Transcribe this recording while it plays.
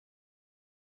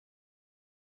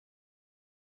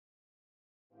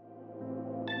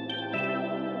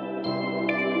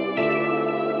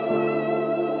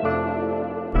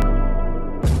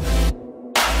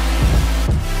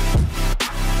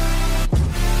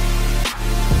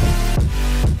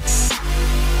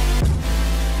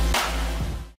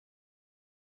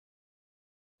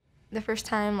The first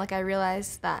time, like, I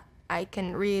realized that I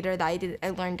can read or that I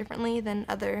learn differently than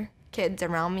other kids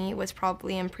around me was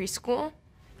probably in preschool.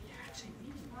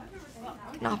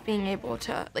 Not being able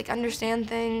to, like, understand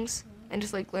things and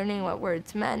just, like, learning what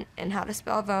words meant and how to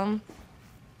spell them.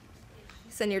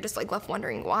 So then you're just, like, left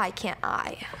wondering, why can't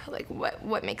I? Like,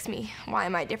 what makes me, why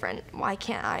am I different? Why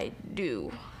can't I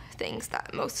do things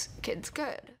that most kids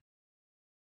could?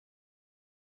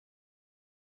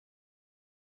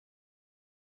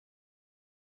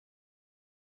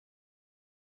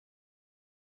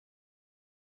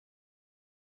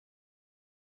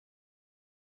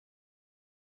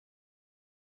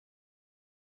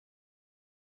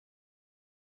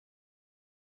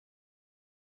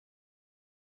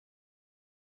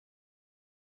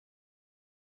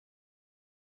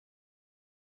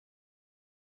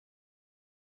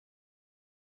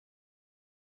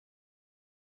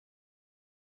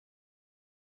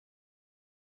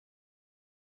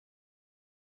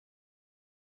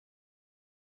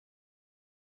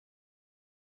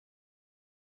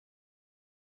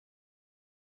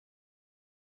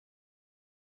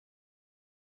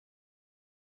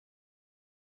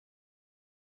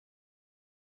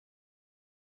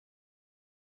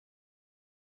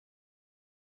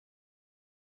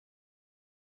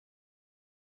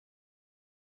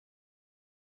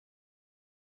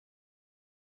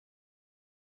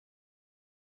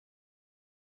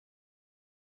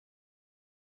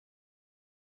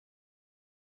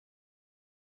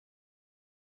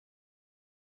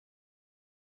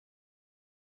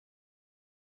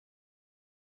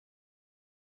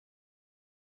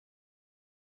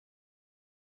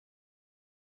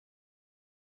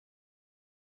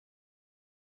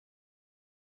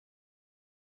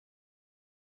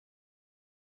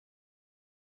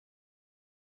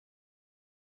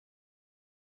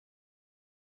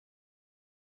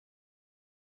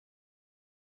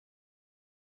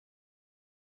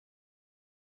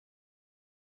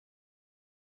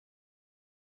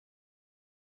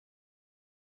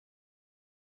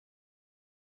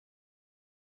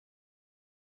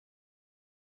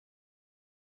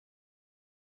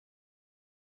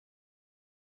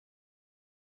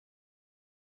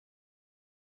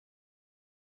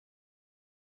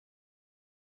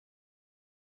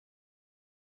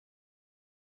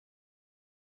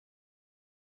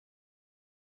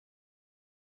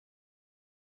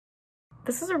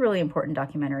 This is a really important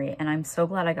documentary, and I'm so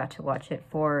glad I got to watch it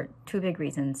for two big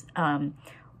reasons.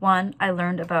 One, I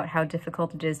learned about how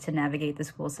difficult it is to navigate the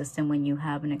school system when you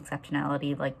have an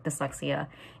exceptionality like dyslexia.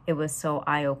 It was so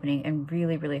eye-opening and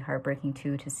really, really heartbreaking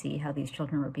too to see how these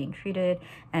children were being treated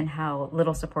and how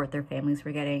little support their families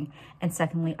were getting. And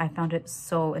secondly, I found it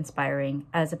so inspiring.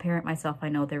 As a parent myself, I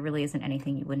know there really isn't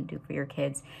anything you wouldn't do for your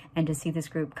kids. And to see this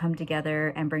group come together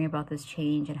and bring about this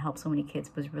change and help so many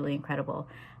kids was really incredible.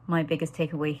 My biggest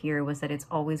takeaway here was that it's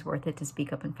always worth it to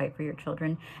speak up and fight for your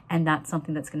children. And that's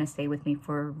something that's going to stay with me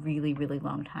for a really, really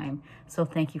long time. So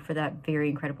thank you for that very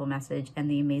incredible message and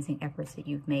the amazing efforts that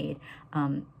you've made.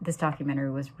 This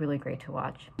documentary was really great to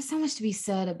watch. There's so much to be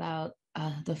said about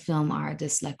the film Our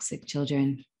Dyslexic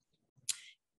Children.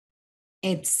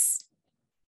 It's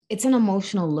an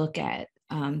emotional look at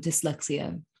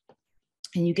dyslexia,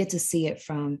 and you get to see it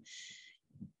from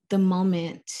the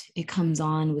moment it comes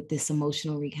on with this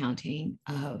emotional recounting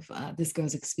of this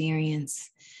girl's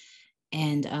experience,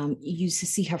 and you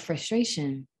see her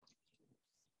frustration,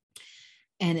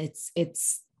 and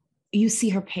it's you see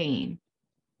her pain,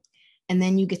 and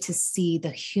then you get to see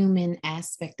the human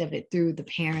aspect of it through the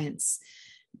parents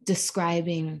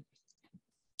describing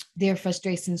their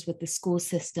frustrations with the school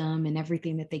system and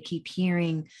everything that they keep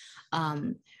hearing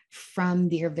from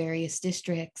their various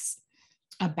districts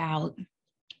about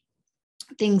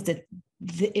things that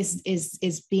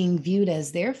is being viewed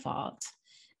as their fault,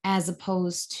 as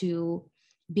opposed to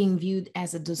being viewed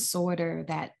as a disorder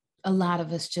that a lot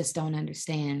of us just don't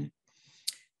understand.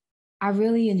 I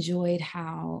really enjoyed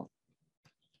how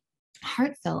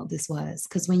heartfelt this was,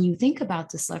 because when you think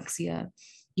about dyslexia,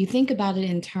 you think about it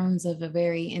in terms of a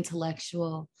very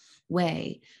intellectual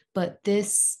way, but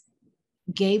this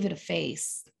gave it a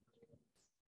face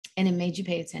and it made you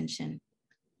pay attention.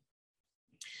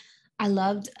 I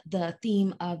loved the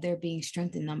theme of there being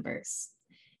strength in numbers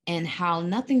and how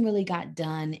nothing really got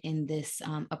done in this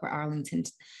Upper Arlington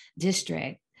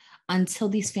district until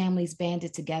these families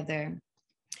banded together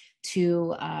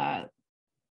to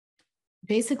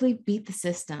basically beat the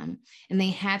system. And they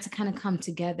had to kind of come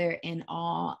together and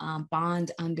all bond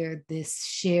under this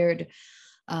shared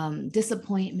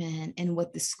disappointment in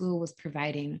what the school was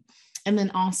providing. And then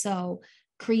also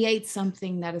create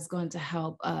something that is going to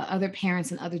help other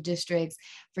parents in other districts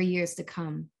for years to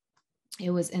come. It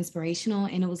was inspirational,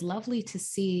 and it was lovely to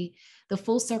see the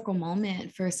full circle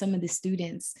moment for some of the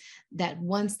students, that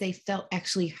once they felt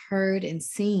actually heard and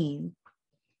seen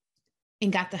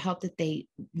and got the help that they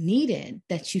needed,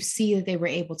 that you see that they were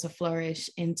able to flourish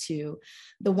into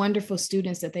the wonderful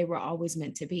students that they were always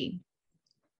meant to be.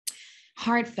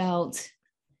 Heartfelt,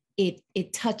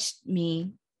 it touched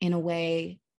me in a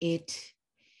way. It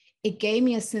gave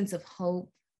me a sense of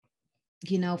hope,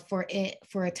 you know, for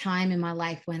a time in my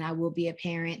life when I will be a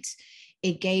parent.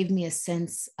 It gave me a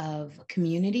sense of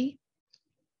community,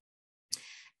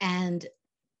 and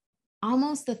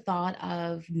almost the thought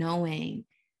of knowing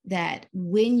that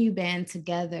when you band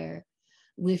together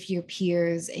with your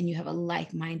peers and you have a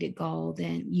like-minded goal,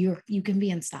 then you can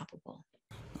be unstoppable.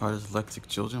 Our Dyslexic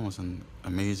Children was an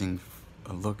amazing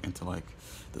look into like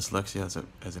dyslexia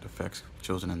as it affects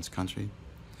children in this country.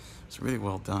 It's really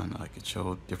well done. Like, it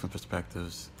showed different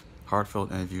perspectives,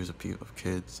 heartfelt interviews of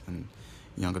kids and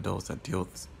young adults that deal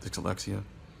with dyslexia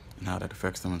and how that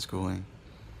affects them in schooling,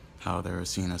 how they're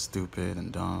seen as stupid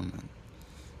and dumb, and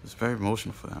it was very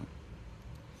emotional for them.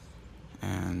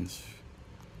 And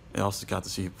they also got to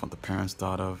see what the parents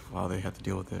thought of while they had to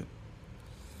deal with it.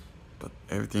 But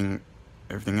everything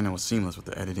in it was seamless with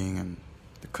the editing and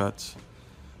the cuts,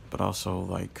 but also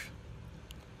like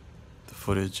the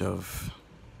footage of,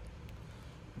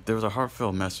 there was a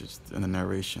heartfelt message in the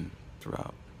narration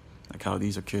throughout, like how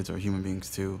these kids are human beings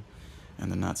too,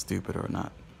 and they're not stupid or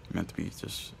not meant to be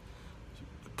just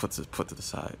put to the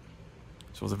side.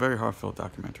 So it was a very heartfelt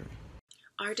documentary.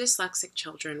 Our Dyslexic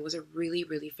Children was a really,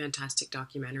 really fantastic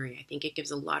documentary. I think it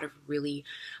gives a lot of really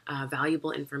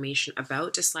valuable information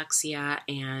about dyslexia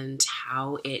and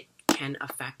how it can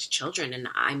affect children. And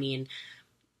I mean,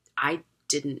 I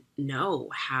didn't know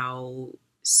how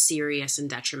serious and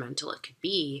detrimental it could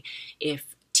be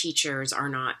if teachers are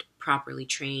not properly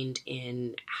trained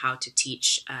in how to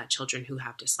teach children who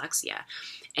have dyslexia.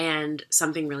 And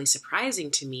something really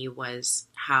surprising to me was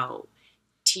how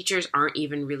teachers aren't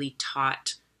even really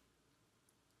taught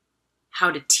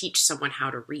how to teach someone how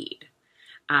to read,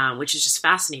 which is just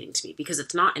fascinating to me because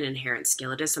it's not an inherent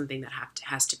skill. It is something that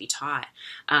has to be taught.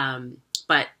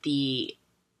 But the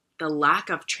lack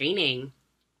of training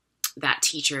that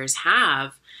teachers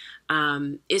have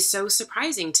is so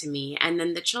surprising to me. And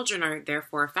then the children are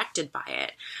therefore affected by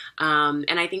it.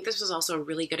 And I think this was also a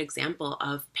really good example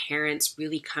of parents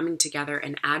really coming together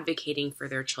and advocating for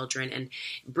their children and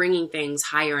bringing things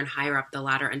higher and higher up the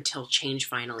ladder until change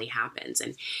finally happens.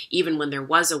 And even when there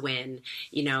was a win,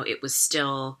 you know, it was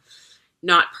still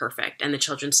not perfect and the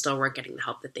children still weren't getting the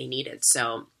help that they needed.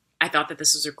 So I thought that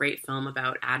this was a great film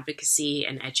about advocacy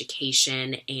and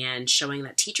education and showing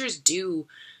that teachers do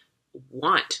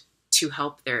want to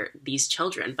help these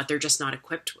children, but they're just not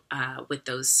equipped with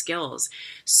those skills.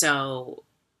 So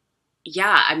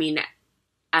yeah, I mean,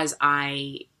 as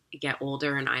I get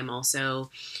older and I'm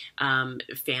also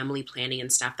family planning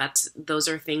and stuff, those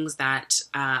are things that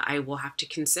I will have to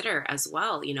consider as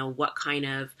well. You know, what kind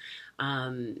of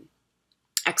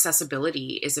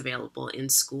accessibility is available in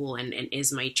school, and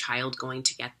is my child going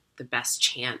to get the best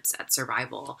chance at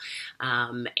survival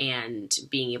and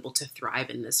being able to thrive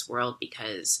in this world?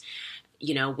 Because,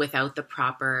 you know, without the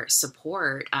proper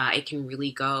support, it can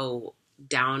really go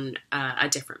down a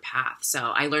different path.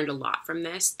 So I learned a lot from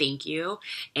this. Thank you.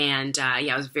 And yeah,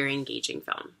 it was a very engaging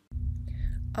film.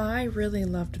 I really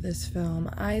loved this film.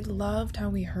 I loved how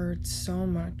we heard so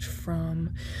much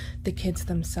from the kids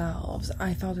themselves.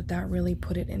 I thought that really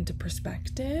put it into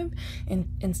perspective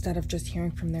instead of just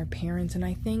hearing from their parents. And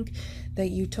I think that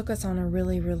you took us on a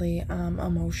really, really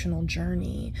emotional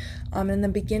journey. In the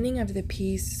beginning of the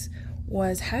piece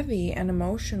was heavy and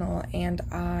emotional, and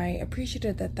I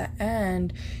appreciated that at the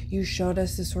end you showed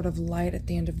us this sort of light at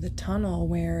the end of the tunnel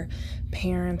where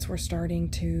parents were starting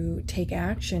to take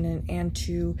action and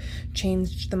to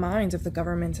change the minds of the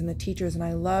governments and the teachers. And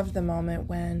I loved the moment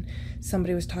when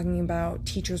somebody was talking about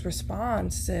teachers'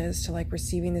 responses to like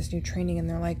receiving this new training, and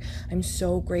they're like, I'm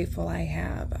so grateful I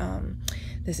have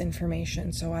this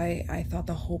information. So I thought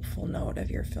the hopeful note of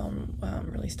your film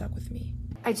really stuck with me.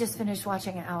 I just finished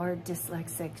watching Our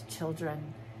Dyslexic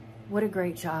Children. What a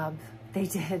great job they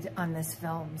did on this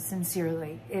film,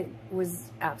 sincerely. It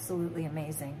was absolutely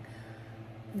amazing.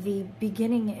 The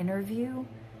beginning interview,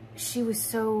 she was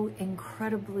so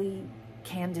incredibly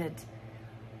candid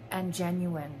and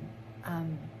genuine.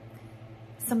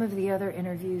 Some of the other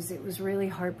interviews, it was really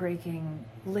heartbreaking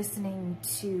listening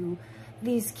to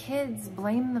these kids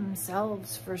blame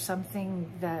themselves for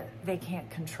something that they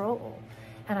can't control.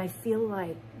 And I feel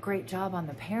like great job on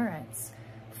the parents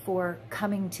for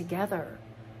coming together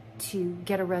to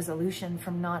get a resolution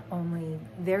from not only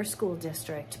their school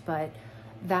district, but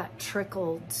that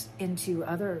trickled into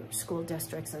other school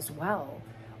districts as well,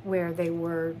 where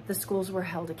the schools were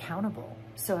held accountable.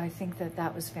 So I think that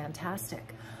that was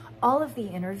fantastic. All of the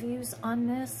interviews on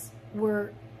this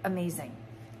were amazing.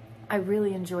 I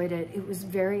really enjoyed it. It was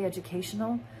very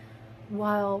educational,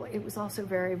 while it was also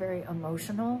very, very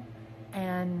emotional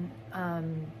and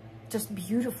just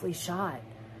beautifully shot.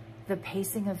 The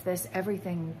pacing of this,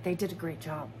 everything, they did a great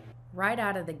job. Right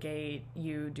out of the gate,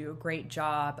 you do a great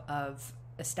job of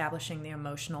establishing the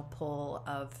emotional pull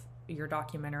of your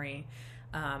documentary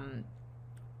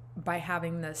by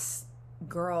having this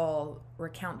girl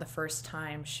recount the first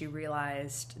time she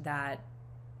realized that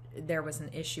there was an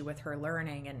issue with her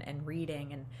learning and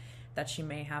reading, and that she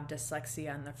may have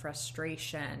dyslexia, and the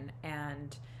frustration,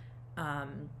 and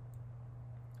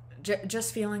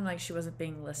just feeling like she wasn't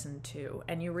being listened to.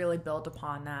 And you really build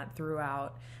upon that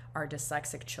throughout our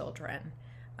dyslexic children.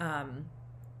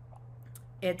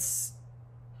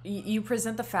 You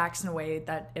present the facts in a way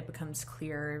that it becomes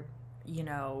clear, you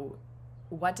know,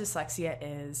 what dyslexia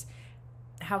is,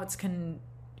 how it's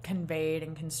conveyed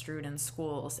and construed in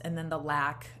schools, and then the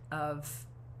lack of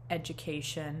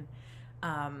education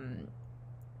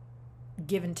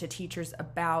given to teachers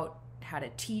about how to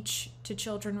teach to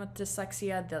children with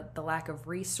dyslexia, the lack of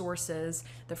resources,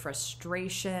 the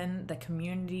frustration, the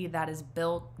community that is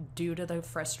built due to the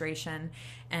frustration,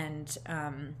 and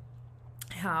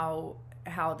how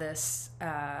this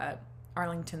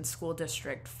Arlington School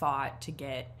District fought to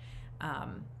get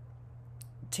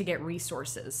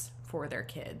resources for their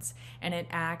kids. And it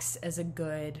acts as a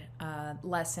good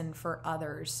lesson for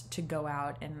others to go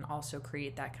out and also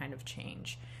create that kind of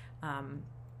change.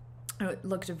 It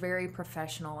looked very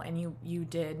professional, and you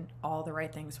did all the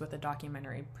right things with the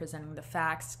documentary, presenting the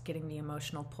facts, getting the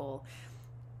emotional pull.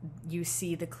 You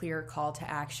see the clear call to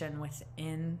action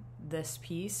within this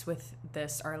piece, with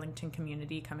this Arlington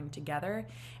community coming together,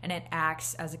 and it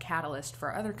acts as a catalyst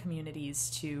for other communities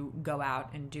to go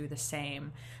out and do the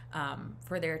same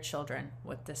for their children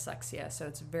with dyslexia.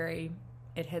 So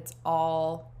it hits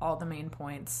all the main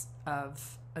points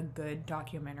of a good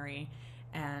documentary,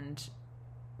 and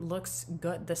looks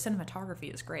good. The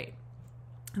cinematography is great,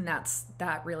 and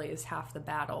that really is half the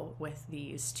battle with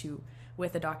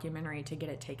with a documentary, to get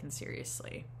it taken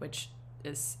seriously, which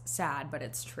is sad, but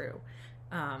it's true.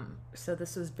 So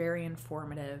this was very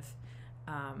informative,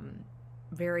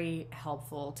 very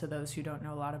helpful to those who don't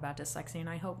know a lot about dyslexia, and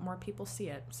I hope more people see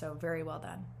it. So very well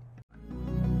done.